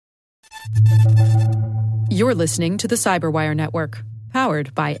You're listening to the Cyberwire Network,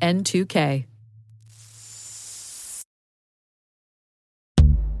 powered by N2K.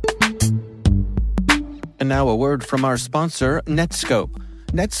 And now a word from our sponsor, Netskope.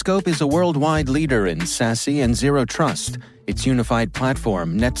 Netskope is a worldwide leader in SASE and Zero Trust. Its unified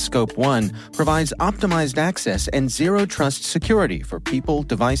platform, Netskope One, provides optimized access and Zero Trust security for people,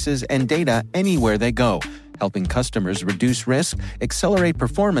 devices, and data anywhere they go, helping customers reduce risk, accelerate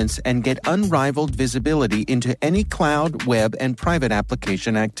performance, and get unrivaled visibility into any cloud, web, and private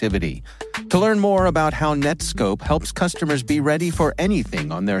application activity. To learn more about how Netskope helps customers be ready for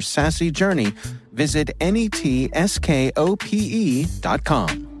anything on their SASE journey, visit netskope.com.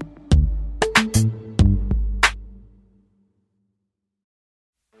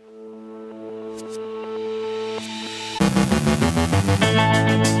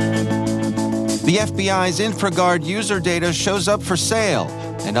 The FBI's InfraGard user data shows up for sale.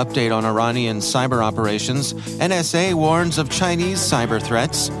 An update on Iranian cyber operations. NSA warns of Chinese cyber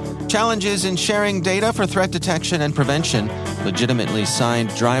threats. Challenges in sharing data for threat detection and prevention. Legitimately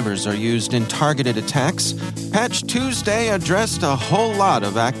signed drivers are used in targeted attacks. Patch Tuesday addressed a whole lot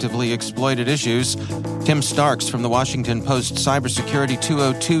of actively exploited issues. Tim Starks from the Washington Post Cybersecurity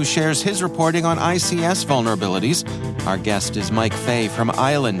 202 shares his reporting on ICS vulnerabilities. Our guest is Mike Fay from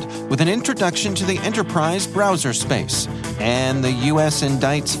Island with an introduction to the enterprise browser space. And the U.S.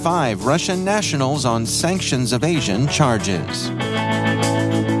 indicts 5 Russian nationals on sanctions evasion charges.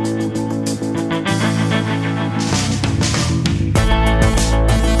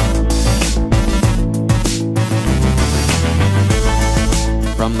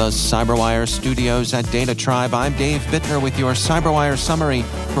 From the Cyberwire studios at Data Tribe, I'm Dave Bittner with your Cyberwire summary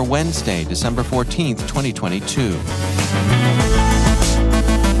for Wednesday, December 14th, 2022.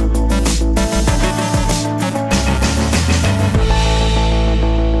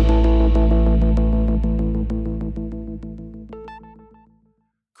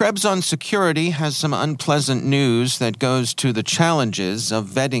 Krebs on Security has some unpleasant news that goes to the challenges of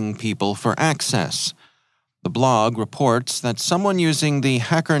vetting people for access. The blog reports that someone using the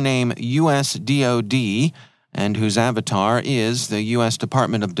hacker name USDOD, and whose avatar is the U.S.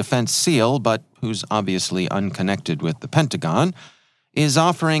 Department of Defense SEAL, but who's obviously unconnected with the Pentagon, is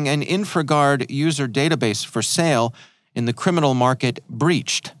offering an InfraGard user database for sale in the criminal market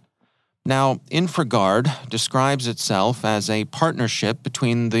Breached. Now, InfraGard describes itself as a partnership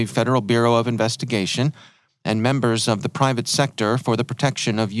between the Federal Bureau of Investigation and members of the private sector for the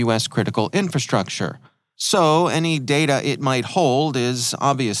protection of U.S. critical infrastructure. So, any data it might hold is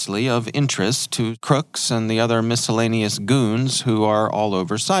obviously of interest to crooks and the other miscellaneous goons who are all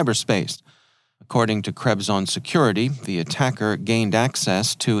over cyberspace. According to Krebs on Security, the attacker gained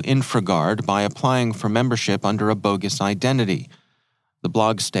access to InfraGard by applying for membership under a bogus identity. The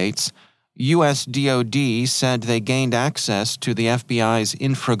blog states, USDOD said they gained access to the FBI's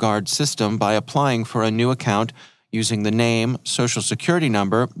InfraGard system by applying for a new account using the name, social security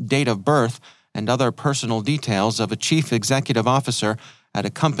number, date of birth, and other personal details of a chief executive officer at a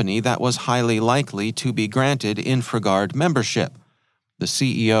company that was highly likely to be granted InfraGard membership. The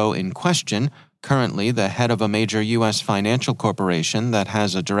CEO in question, currently the head of a major U.S. financial corporation that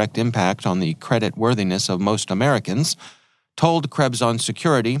has a direct impact on the creditworthiness of most Americans, told Krebs on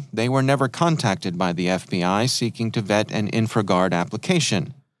Security they were never contacted by the FBI seeking to vet an InfraGard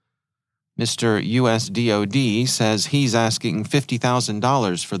application. Mr. USDOD says he's asking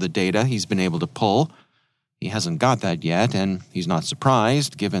 $50,000 for the data he's been able to pull. He hasn't got that yet, and he's not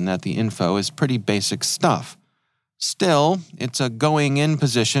surprised, given that the info is pretty basic stuff. Still, it's a going-in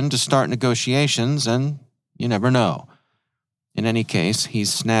position to start negotiations, and you never know. In any case,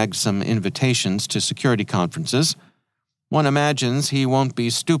 he's snagged some invitations to security conferences. One imagines he won't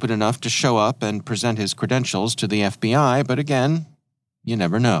be stupid enough to show up and present his credentials to the FBI, but again, you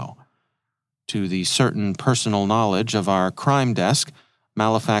never know. To the certain personal knowledge of our crime desk,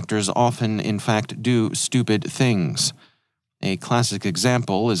 malefactors often, in fact, do stupid things. A classic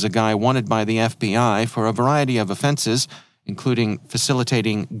example is a guy wanted by the FBI for a variety of offenses, including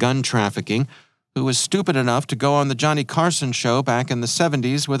facilitating gun trafficking, who was stupid enough to go on the Johnny Carson show back in the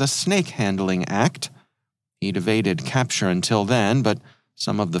 70s with a snake-handling act. He'd evaded capture until then, but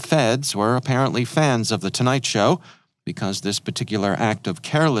some of the feds were apparently fans of The Tonight Show, because this particular act of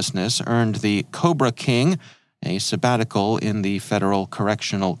carelessness earned the Cobra King a sabbatical in the Federal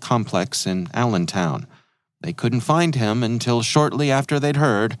Correctional Complex in Allentown. They couldn't find him until shortly after they'd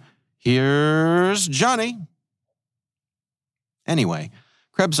heard, "Here's Johnny." Anyway,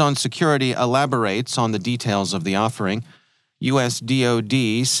 Krebs on Security elaborates on the details of the offering.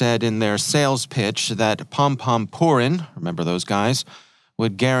 USDOD said in their sales pitch that Pom Pom Purin, remember those guys,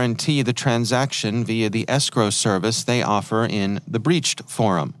 would guarantee the transaction via the escrow service they offer in the breached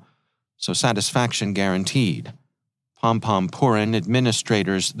forum, so satisfaction guaranteed. PomPom Purin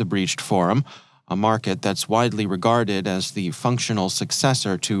administrators the breached forum, a market that's widely regarded as the functional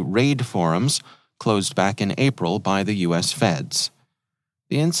successor to raid forums, closed back in April by the U.S. feds.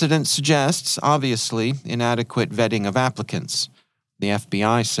 The incident suggests, obviously, inadequate vetting of applicants. The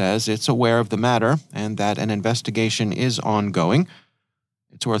FBI says it's aware of the matter and that an investigation is ongoing.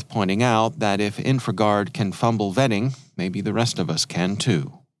 It's worth pointing out that if InfraGard can fumble vetting, maybe the rest of us can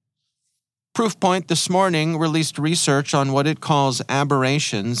too. Proofpoint this morning released research on what it calls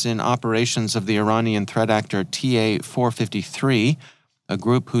aberrations in operations of the Iranian threat actor TA-453, a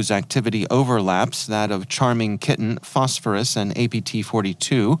group whose activity overlaps that of Charming Kitten, Phosphorus, and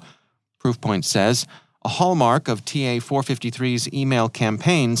APT-42. Proofpoint says, a hallmark of TA-453's email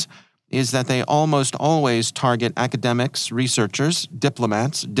campaigns is that they almost always target academics, researchers,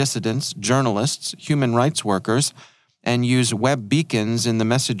 diplomats, dissidents, journalists, human rights workers, and use web beacons in the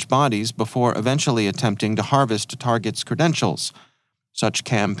message bodies before eventually attempting to harvest a target's credentials. Such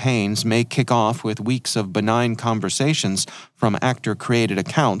campaigns may kick off with weeks of benign conversations from actor-created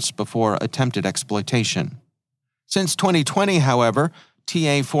accounts before attempted exploitation. Since 2020, however,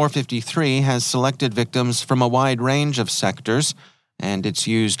 TA-453 has selected victims from a wide range of sectors, and it's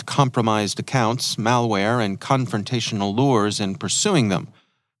used compromised accounts, malware, and confrontational lures in pursuing them.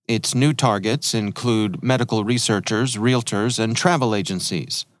 Its new targets include medical researchers, realtors, and travel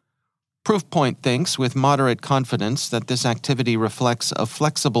agencies. Proofpoint thinks with moderate confidence that this activity reflects a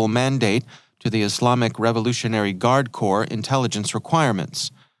flexible mandate to the Islamic Revolutionary Guard Corps intelligence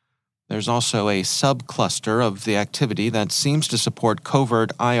requirements. There's also a subcluster of the activity that seems to support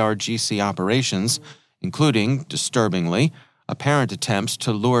covert IRGC operations, including, disturbingly, apparent attempts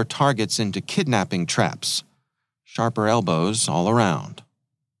to lure targets into kidnapping traps. Sharper elbows all around.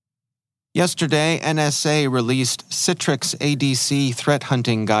 Yesterday, NSA released Citrix ADC threat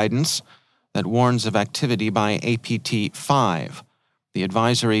hunting guidance that warns of activity by APT-5. The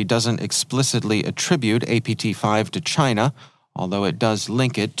advisory doesn't explicitly attribute APT-5 to China, although it does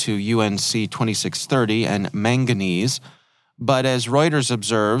link it to UNC 2630 and manganese. But as Reuters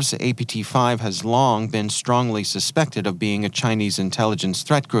observes, APT-5 has long been strongly suspected of being a Chinese intelligence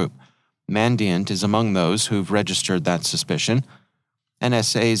threat group. Mandiant is among those who've registered that suspicion.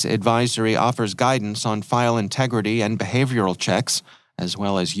 NSA's advisory offers guidance on file integrity and behavioral checks, as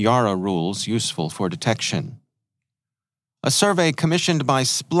well as YARA rules useful for detection. A survey commissioned by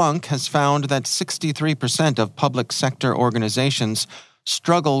Splunk has found that 63% of public sector organizations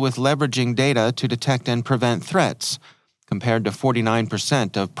struggle with leveraging data to detect and prevent threats, compared to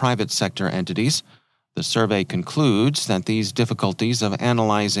 49% of private sector entities. The survey concludes that these difficulties of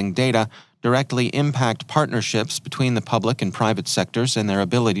analyzing data directly impact partnerships between the public and private sectors and their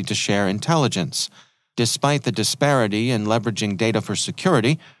ability to share intelligence. Despite the disparity in leveraging data for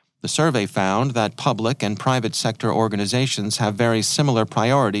security, the survey found that public and private sector organizations have very similar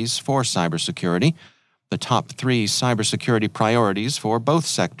priorities for cybersecurity. The top 3 cybersecurity priorities for both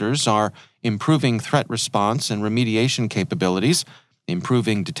sectors are improving threat response and remediation capabilities,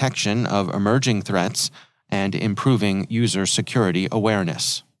 improving detection of emerging threats, and improving user security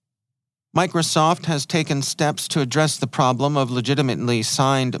awareness. Microsoft has taken steps to address the problem of legitimately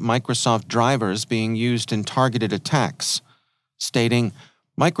signed Microsoft drivers being used in targeted attacks, stating,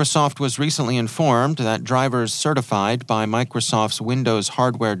 Microsoft was recently informed that drivers certified by Microsoft's Windows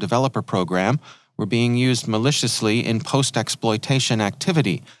Hardware Developer Program were being used maliciously in post-exploitation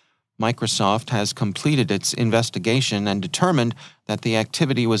activity. Microsoft has completed its investigation and determined that the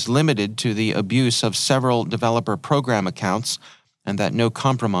activity was limited to the abuse of several developer program accounts and that no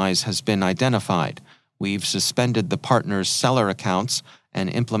compromise has been identified. We've suspended the partner's seller accounts and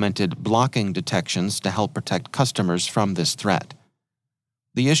implemented blocking detections to help protect customers from this threat.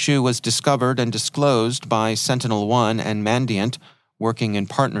 The issue was discovered and disclosed by SentinelOne and Mandiant, working in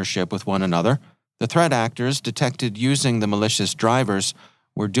partnership with one another. The threat actors detected using the malicious drivers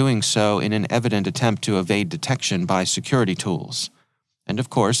were doing so in an evident attempt to evade detection by security tools. And of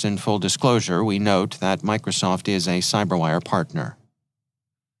course, in full disclosure, we note that Microsoft is a CyberWire partner.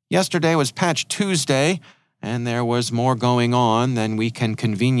 Yesterday was Patch Tuesday, and there was more going on than we can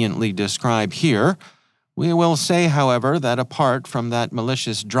conveniently describe here. We will say, however, that apart from that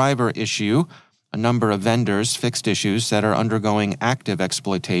malicious driver issue, a number of vendors fixed issues that are undergoing active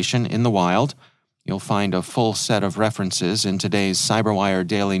exploitation in the wild. You'll find a full set of references in today's CyberWire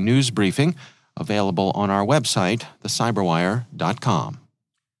Daily News Briefing, available on our website, thecyberwire.com.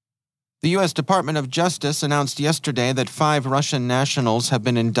 The U.S. Department of Justice announced yesterday that 5 Russian nationals have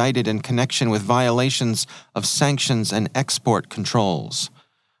been indicted in connection with violations of sanctions and export controls.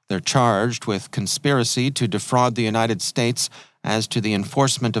 They're charged with conspiracy to defraud the United States as to the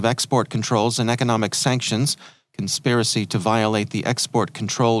enforcement of export controls and economic sanctions, conspiracy to violate the Export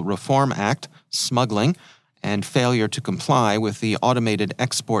Control Reform Act, smuggling, and failure to comply with the automated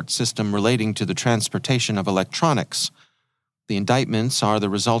export system relating to the transportation of electronics. The indictments are the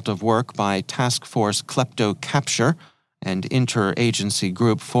result of work by Task Force Klepto Capture, an interagency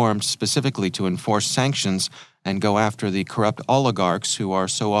group formed specifically to enforce sanctions and go after the corrupt oligarchs who are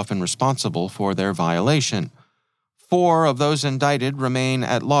so often responsible for their violation. 4 of those indicted remain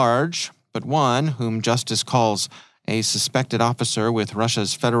at large, but one, whom justice calls a suspected officer with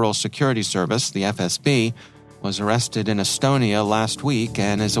Russia's Federal Security Service, the FSB, was arrested in Estonia last week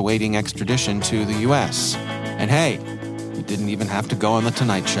and is awaiting extradition to the U.S. And hey, he didn't even have to go on The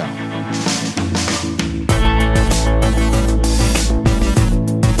Tonight Show.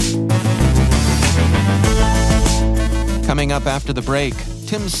 Coming up after the break,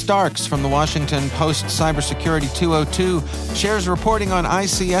 Tim Starks from the Washington Post Cybersecurity 202 shares reporting on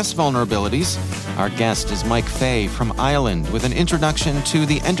ICS vulnerabilities. Our guest is Mike Fay from Island with an introduction to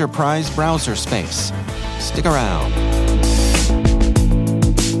the enterprise browser space. Stick around.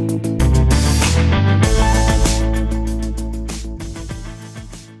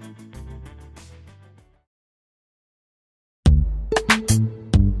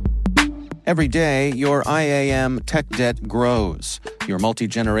 Every day, your IAM tech debt grows. Your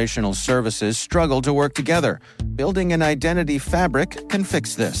multi-generational services struggle to work together. Building an identity fabric can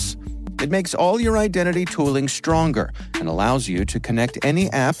fix this. It makes all your identity tooling stronger and allows you to connect any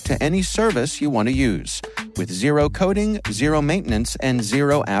app to any service you want to use, with zero coding, zero maintenance, and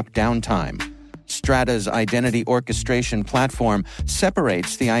zero app downtime. Strata's identity orchestration platform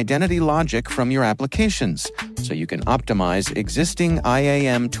separates the identity logic from your applications, so you can optimize existing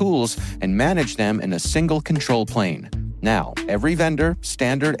IAM tools and manage them in a single control plane. Now, every vendor,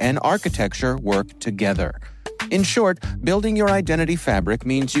 standard, and architecture work together. In short, building your identity fabric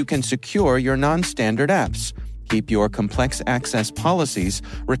means you can secure your non-standard apps, keep your complex access policies,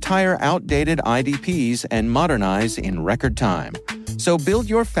 retire outdated IDPs, and modernize in record time. So build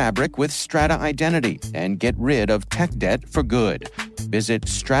your fabric with Strata Identity and get rid of tech debt for good. Visit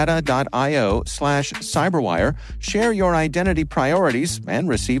strata.io/cyberwire, share your identity priorities, and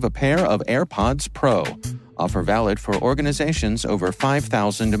receive a pair of AirPods Pro. Offer valid for organizations over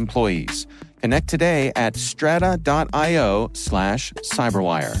 5,000 employees. Connect today at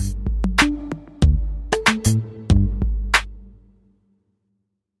strata.io/cyberwire.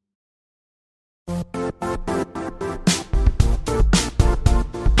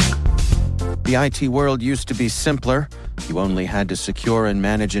 The IT world used to be simpler. You only had to secure and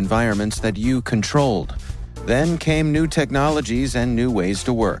manage environments that you controlled. Then came new technologies and new ways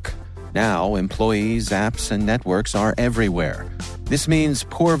to work. Now, employees, apps, and networks are everywhere. This means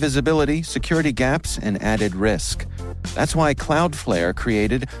poor visibility, security gaps, and added risk. That's why Cloudflare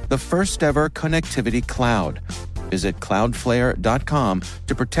created the first-ever connectivity cloud. Visit cloudflare.com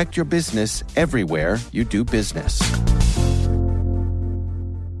to protect your business everywhere you do business.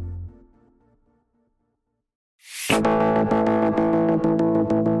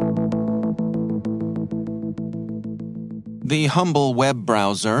 The humble web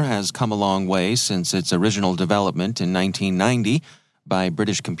browser has come a long way since its original development in 1990 by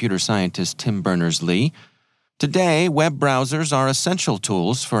British computer scientist Tim Berners-Lee. Today, web browsers are essential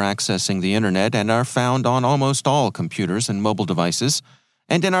tools for accessing the internet and are found on almost all computers and mobile devices.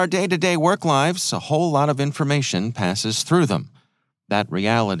 And in our day-to-day work lives, a whole lot of information passes through them. That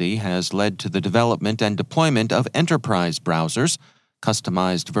reality has led to the development and deployment of enterprise browsers,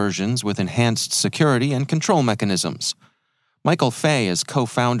 customized versions with enhanced security and control mechanisms. Michael Fay is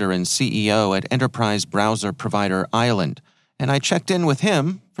co-founder and CEO at enterprise browser provider Island, and I checked in with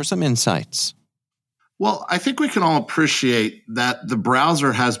him for some insights. Well, I think we can all appreciate that the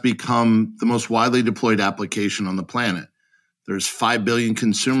browser has become the most widely deployed application on the planet. There's 5 billion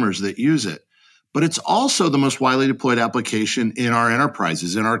consumers that use it, but it's also the most widely deployed application in our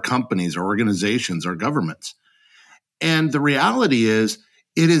enterprises, in our companies, our organizations, our governments. And the reality is,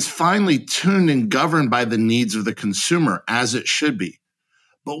 it is finely tuned and governed by the needs of the consumer, as it should be.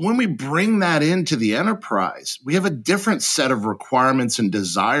 But when we bring that into the enterprise, we have a different set of requirements and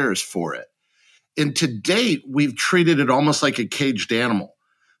desires for it. And to date, we've treated it almost like a caged animal.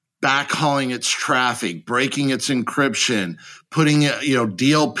 backhauling its traffic, breaking its encryption, putting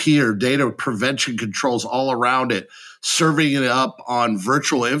DLP or data prevention controls all around it, serving it up on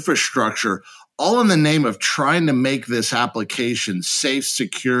virtual infrastructure, all in the name of trying to make this application safe,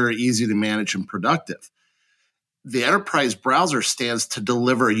 secure, easy to manage, and productive. The enterprise browser stands to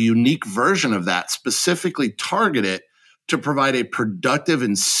deliver a unique version of that, specifically targeted to provide a productive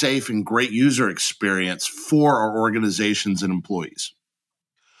and safe and great user experience for our organizations and employees.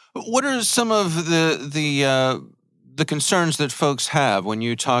 What are some of the concerns that folks have when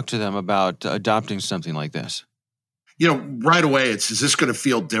you talk to them about adopting something like this? Right away, is this going to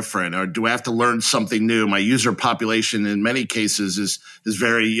feel different, or do I have to learn something new? My user population in many cases is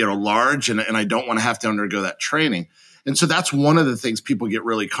very large, and I don't want to have to undergo that training. And so that's one of the things people get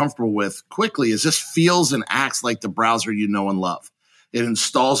really comfortable with quickly is this feels and acts like the browser you know and love. It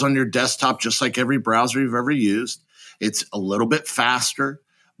installs on your desktop just like every browser you've ever used. It's a little bit faster,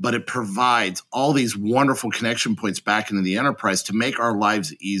 but it provides all these wonderful connection points back into the enterprise to make our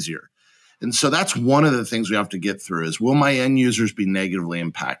lives easier. And so that's one of the things we have to get through is, will my end users be negatively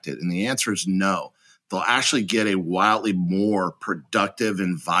impacted? And the answer is no. They'll actually get a wildly more productive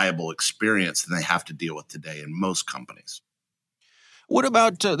and viable experience than they have to deal with today in most companies. What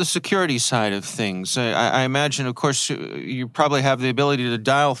about the security side of things? I imagine, of course, you probably have the ability to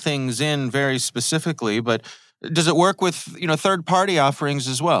dial things in very specifically, but does it work with third-party offerings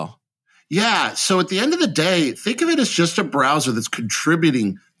as well? Yeah. So at the end of the day, think of it as just a browser that's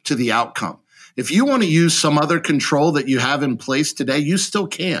contributing to the outcome. If you want to use some other control that you have in place today, you still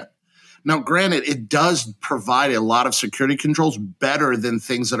can. Now, granted, it does provide a lot of security controls better than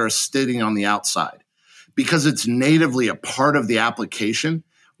things that are sitting on the outside. Because it's natively a part of the application,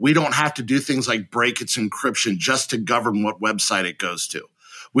 we don't have to do things like break its encryption just to govern what website it goes to.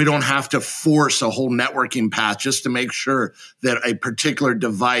 We don't have to force a whole networking path just to make sure that a particular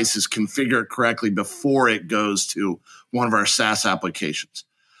device is configured correctly before it goes to one of our SaaS applications.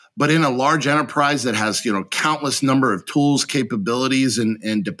 But in a large enterprise that has, countless number of tools, capabilities,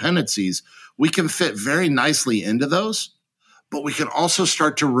 and dependencies, we can fit very nicely into those. But we can also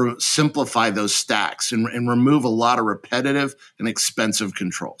start to simplify those stacks and remove a lot of repetitive and expensive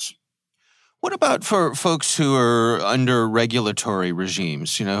controls. What about for folks who are under regulatory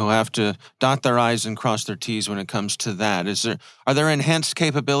regimes, who have to dot their I's and cross their T's when it comes to that? Are there enhanced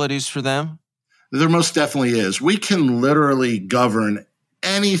capabilities for them? There most definitely is. We can literally govern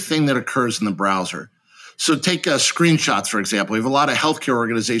anything that occurs in the browser. So take screenshots, for example. We have a lot of healthcare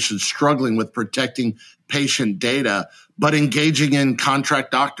organizations struggling with protecting patient data, but engaging in contract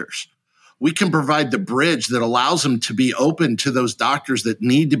doctors. We can provide the bridge that allows them to be open to those doctors that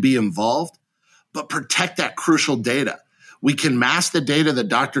need to be involved, but protect that crucial data. We can mask the data the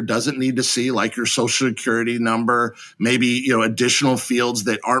doctor doesn't need to see, like your social security number, maybe additional fields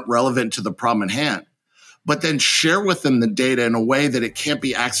that aren't relevant to the problem at hand, but then share with them the data in a way that it can't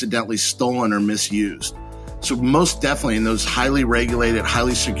be accidentally stolen or misused. So most definitely in those highly regulated,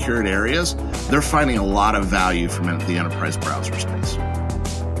 highly secured areas, they're finding a lot of value from the enterprise browser space.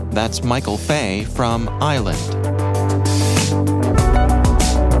 That's Michael Fay from Island.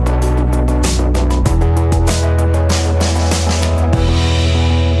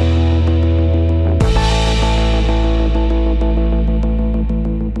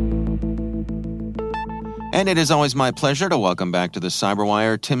 And it is always my pleasure to welcome back to the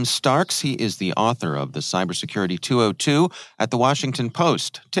Cyberwire Tim Starks. He is the author of the Cybersecurity 202 at the Washington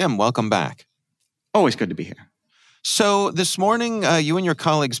Post. Tim, welcome back. Always good to be here. So this morning, you and your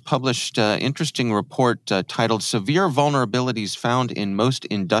colleagues published an interesting report titled Severe Vulnerabilities Found in Most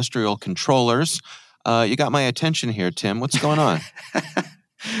Industrial Controllers. You got my attention here, Tim. What's going on?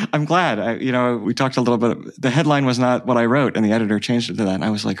 I'm glad. We talked a little bit. The headline was not what I wrote, and the editor changed it to that. And I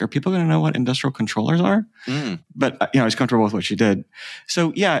was like, are people going to know what industrial controllers are? But, I was comfortable with what she did.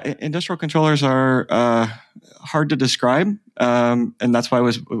 So, yeah, industrial controllers are hard to describe. And that's why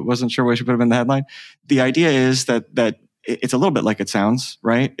I wasn't sure what should put them in the headline. The idea is that it's a little bit like it sounds,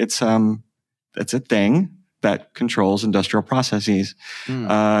 right? It's a thing that controls industrial processes.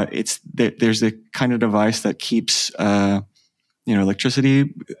 There's the kind of device that keeps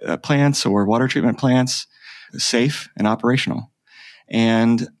electricity plants or water treatment plants safe and operational.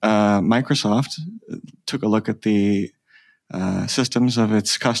 And Microsoft took a look at the systems of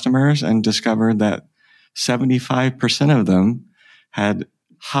its customers and discovered that 75% of them had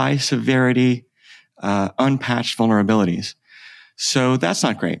high severity, unpatched vulnerabilities. So that's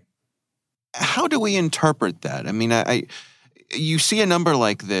not great. How do we interpret that? I mean, you see a number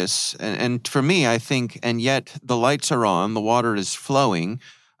like this, and for me, I think, and yet the lights are on, the water is flowing.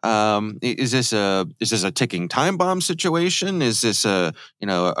 Is this a ticking time bomb situation? Is this a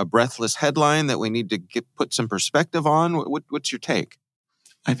breathless headline that we need to put some perspective on? What's your take?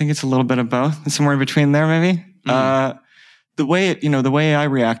 I think it's a little bit of both, somewhere in between there, maybe. The way I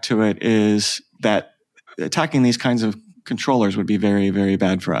react to it is that attacking these kinds of controllers would be very, very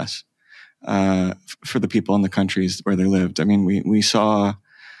bad for us, for the people in the countries where they lived. I mean, we saw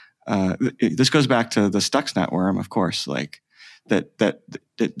this goes back to the Stuxnet worm, of course, like that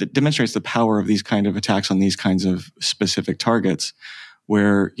demonstrates the power of these kind of attacks on these kinds of specific targets,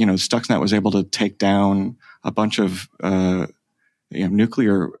 where Stuxnet was able to take down a bunch of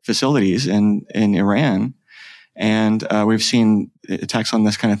nuclear facilities in Iran. And we've seen attacks on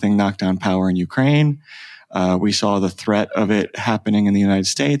this kind of thing knock down power in Ukraine. We saw the threat of it happening in the United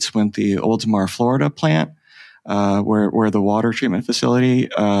States with the Oldsmar, Florida plant, where the water treatment facility,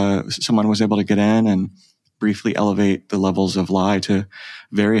 someone was able to get in and briefly elevate the levels of lye to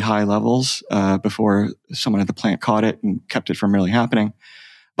very high levels before someone at the plant caught it and kept it from really happening.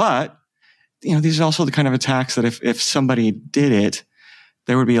 But these are also the kind of attacks that if somebody did it,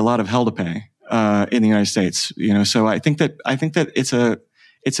 there would be a lot of hell to pay in the United States. So I think that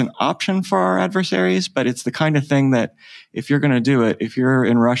it's an option for our adversaries, but it's the kind of thing that if you're going to do it, if you're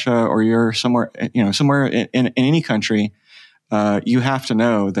in Russia or you're somewhere in any country, you have to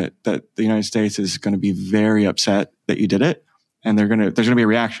know that the United States is going to be very upset that you did it, and there's going to be a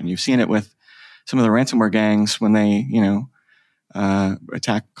reaction. You've seen it with some of the ransomware gangs when they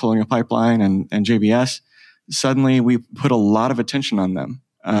attack Colonial Pipeline and JBS. Suddenly, we put a lot of attention on them,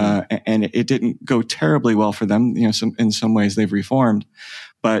 and it didn't go terribly well for them. In some ways they've reformed,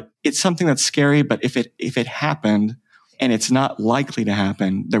 but it's something that's scary. But if it happened, and it's not likely to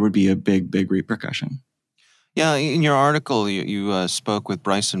happen, there would be a big repercussion. Yeah, in your article, you spoke with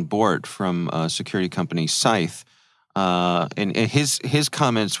Bryson Bort from security company Scythe, and his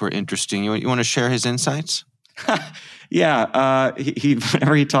comments were interesting. You want to share his insights? Yeah,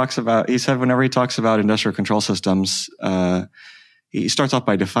 whenever he talks about industrial control systems, he starts off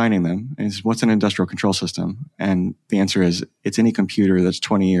by defining them. What's an industrial control system? And the answer is it's any computer that's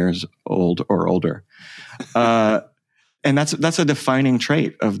 20 years old or older. And that's a defining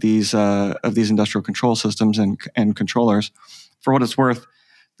trait of these industrial control systems and controllers. For what it's worth,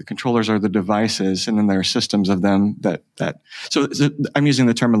 the controllers are the devices, and then there are systems of them that. So I'm using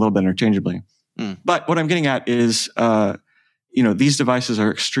the term a little bit interchangeably. But what I'm getting at is, these devices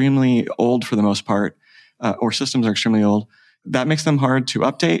are extremely old for the most part, or systems are extremely old. That makes them hard to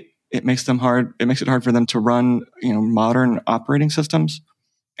update. It makes it hard for them to run, modern operating systems,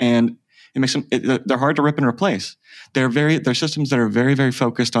 and they're hard to rip and replace. They're systems that are very, very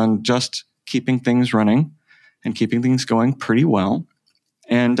focused on just keeping things running and keeping things going pretty well.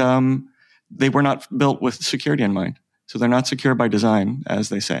 And they were not built with security in mind, so they're not secure by design, as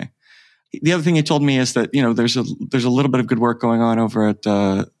they say. The other thing he told me is that there's a little bit of good work going on over at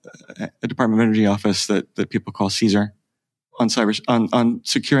a Department of Energy office that people call CSER on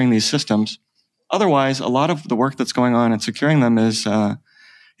securing these systems. Otherwise, a lot of the work that's going on in securing them is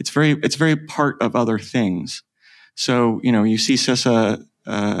it's very part of other things. So you see CISA,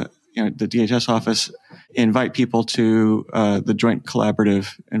 the DHS office, invite people to the Joint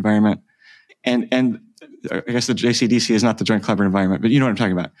Collaborative Environment, and I guess the JCDC is not the Joint Collaborative Environment, but you know what I'm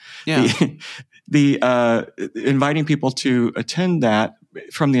talking about. Yeah. The inviting people to attend that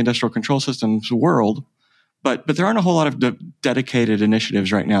from the industrial control systems world, but there aren't a whole lot of dedicated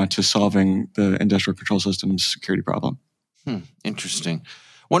initiatives right now to solving the industrial control systems security problem. Interesting.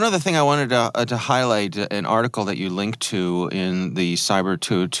 One other thing I wanted to highlight, an article that you linked to in the Cyber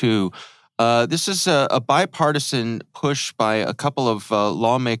 202. This is a bipartisan push by a couple of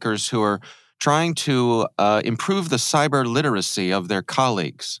lawmakers who are trying to improve the cyber literacy of their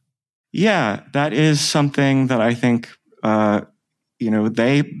colleagues. Yeah, that is something that I think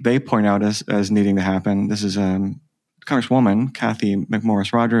they point out as needing to happen. This is Congresswoman Cathy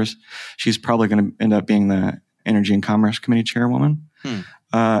McMorris Rodgers. She's probably going to end up being the Energy and Commerce Committee chairwoman.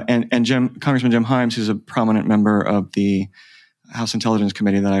 And Congressman Jim Himes, who's a prominent member of the House Intelligence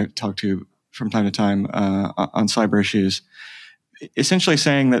Committee that I talk to from time to time on cyber issues, essentially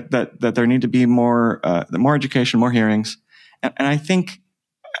saying that there need to be more education, more hearings. And I think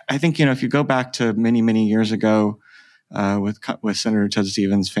if you go back to many years ago, with Senator Ted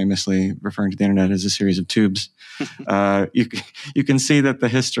Stevens famously referring to the internet as a series of tubes, you can see that the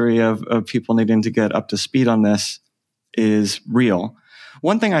history of people needing to get up to speed on this is real.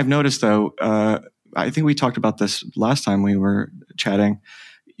 One thing I've noticed, though, I think we talked about this last time we were chatting.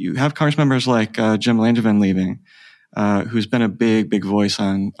 You have Congress members like Jim Langevin leaving, who's been a big voice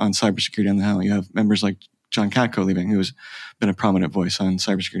on cybersecurity on the Hill. You have members like John Katko leaving, who's been a prominent voice on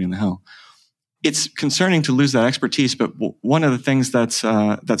cybersecurity in the Hill. It's concerning to lose that expertise, but one of the things that's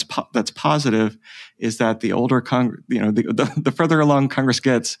positive is that the older the further along Congress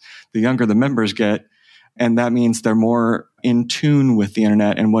gets, the younger the members get, and that means they're more in tune with the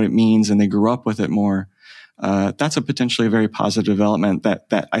internet and what it means, and they grew up with it more. That's a potentially very positive development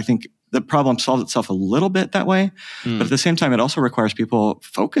that I think the problem solves itself a little bit that way. But at the same time, it also requires people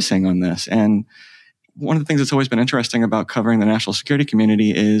focusing on this. And one of the things that's always been interesting about covering the national security community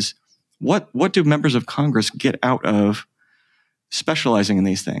is what do members of Congress get out of specializing in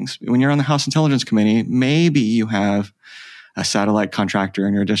these things? When you're on the House Intelligence Committee, maybe you have a satellite contractor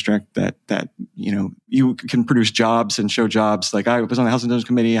in your district that you can produce jobs and show jobs. Like I was on the House Intelligence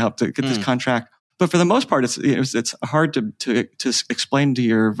Committee, I helped to get this contract. But for the most part, it's hard to explain to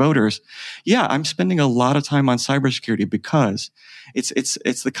your voters. Yeah, I'm spending a lot of time on cybersecurity because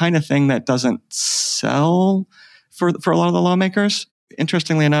it's the kind of thing that doesn't sell for a lot of the lawmakers.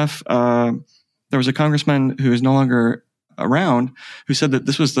 Interestingly enough, there was a congressman who is no longer around who said that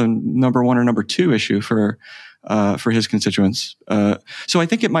this was the number one or number two issue for his constituents. So I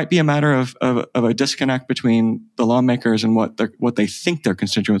think it might be a matter of a disconnect between the lawmakers and what they think their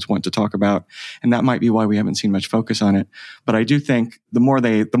constituents want to talk about, and that might be why we haven't seen much focus on it. But I do think the more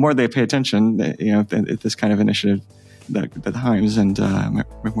they pay attention, if this kind of initiative that Himes and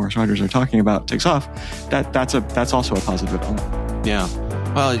McMorris-Rodgers are talking about takes off, that's also a positive development. Yeah.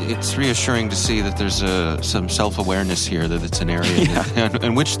 Well, it's reassuring to see that there's some self-awareness here, that it's an area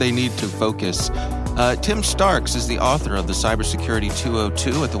in which they need to focus. Tim Starks is the author of the Cybersecurity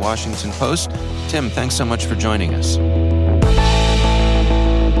 202 at the Washington Post. Tim, thanks so much for joining us.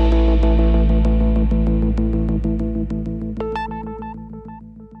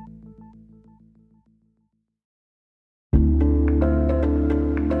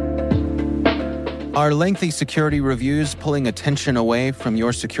 Are lengthy security reviews pulling attention away from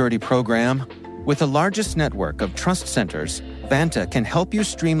your security program? With the largest network of trust centers, Vanta can help you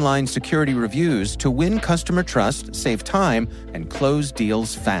streamline security reviews to win customer trust, save time, and close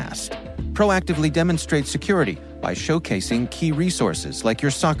deals fast. Proactively demonstrate security by showcasing key resources like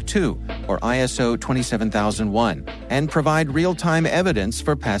your SOC 2 or ISO 27001, and provide real-time evidence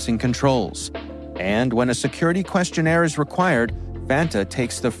for passing controls. And when a security questionnaire is required, Vanta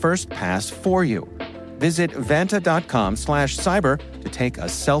takes the first pass for you. Visit vanta.com/cyber to take a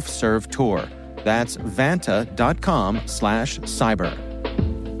self-serve tour. That's vanta.com/cyber.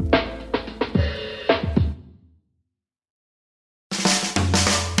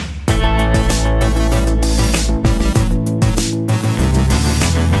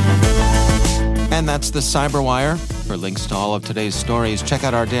 And that's the Cyberwire. For links to all of today's stories, check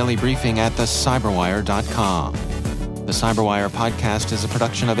out our daily briefing at thecyberwire.com. The Cyberwire podcast is a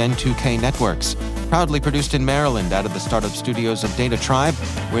production of N2K Networks, proudly produced in Maryland out of the startup studios of Data Tribe,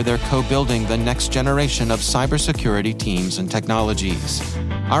 where they're co-building the next generation of cybersecurity teams and technologies.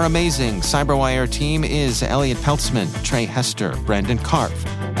 Our amazing Cyberwire team is Elliot Peltzman, Trey Hester, Brandon Karpf,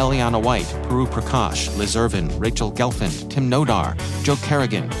 Eliana White, Puru Prakash, Liz Irvin, Rachel Gelfand, Tim Nodar, Joe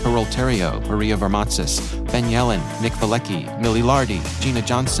Kerrigan, Parol Terrio, Maria Vermatsis, Ben Yellen, Nick Valecki, Millie Lardy, Gina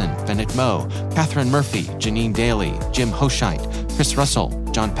Johnson, Bennett Moe, Catherine Murphy, Janine Daly, Jim Hoshite, Chris Russell,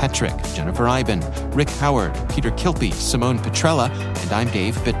 John Petrick, Jennifer Iben, Rick Howard, Peter Kilpie, Simone Petrella, and I'm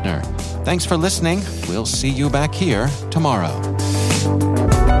Dave Bittner. Thanks for listening. We'll see you back here tomorrow.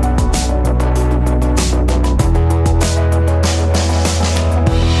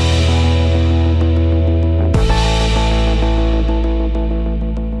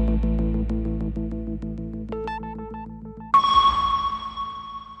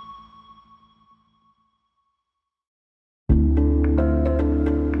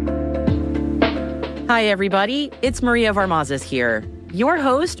 Hi, everybody. It's Maria Varmazes here, your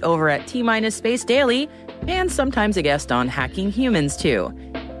host over at T-Minus Space Daily, and sometimes a guest on Hacking Humans, too.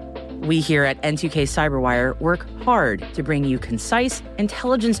 We here at N2K Cyberwire work hard to bring you concise,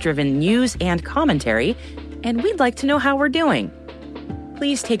 intelligence-driven news and commentary, and we'd like to know how we're doing.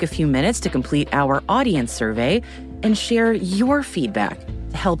 Please take a few minutes to complete our audience survey and share your feedback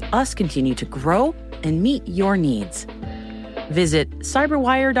to help us continue to grow and meet your needs. Visit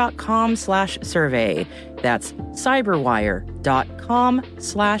cyberwire.com/survey. That's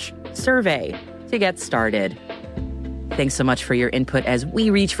cyberwire.com/survey to get started. Thanks so much for your input as we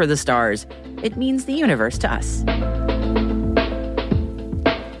reach for the stars. It means the universe to us.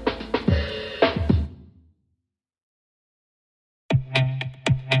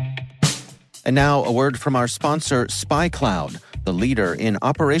 And now a word from our sponsor, SpyCloud, the leader in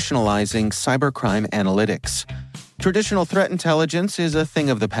operationalizing cybercrime analytics. Traditional threat intelligence is a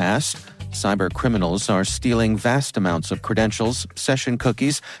thing of the past. Cyber criminals are stealing vast amounts of credentials, session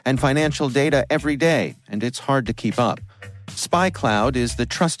cookies, and financial data every day, and it's hard to keep up. SpyCloud is the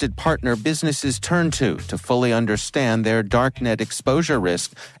trusted partner businesses turn to fully understand their darknet exposure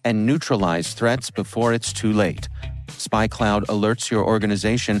risk and neutralize threats before it's too late. SpyCloud alerts your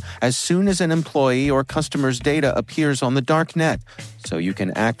organization as soon as an employee or customer's data appears on the darknet, so you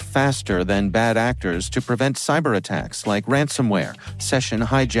can act faster than bad actors to prevent cyber attacks like ransomware, session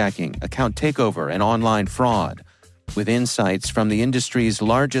hijacking, account takeover, and online fraud. With insights from the industry's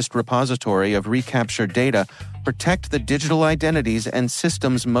largest repository of recaptured data, protect the digital identities and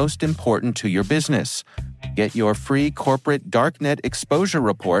systems most important to your business. Get your free corporate darknet exposure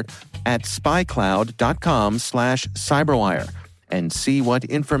report at spycloud.com/cyberwire and see what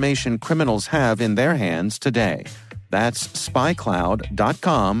information criminals have in their hands today. That's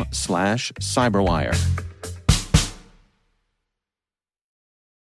spycloud.com/cyberwire.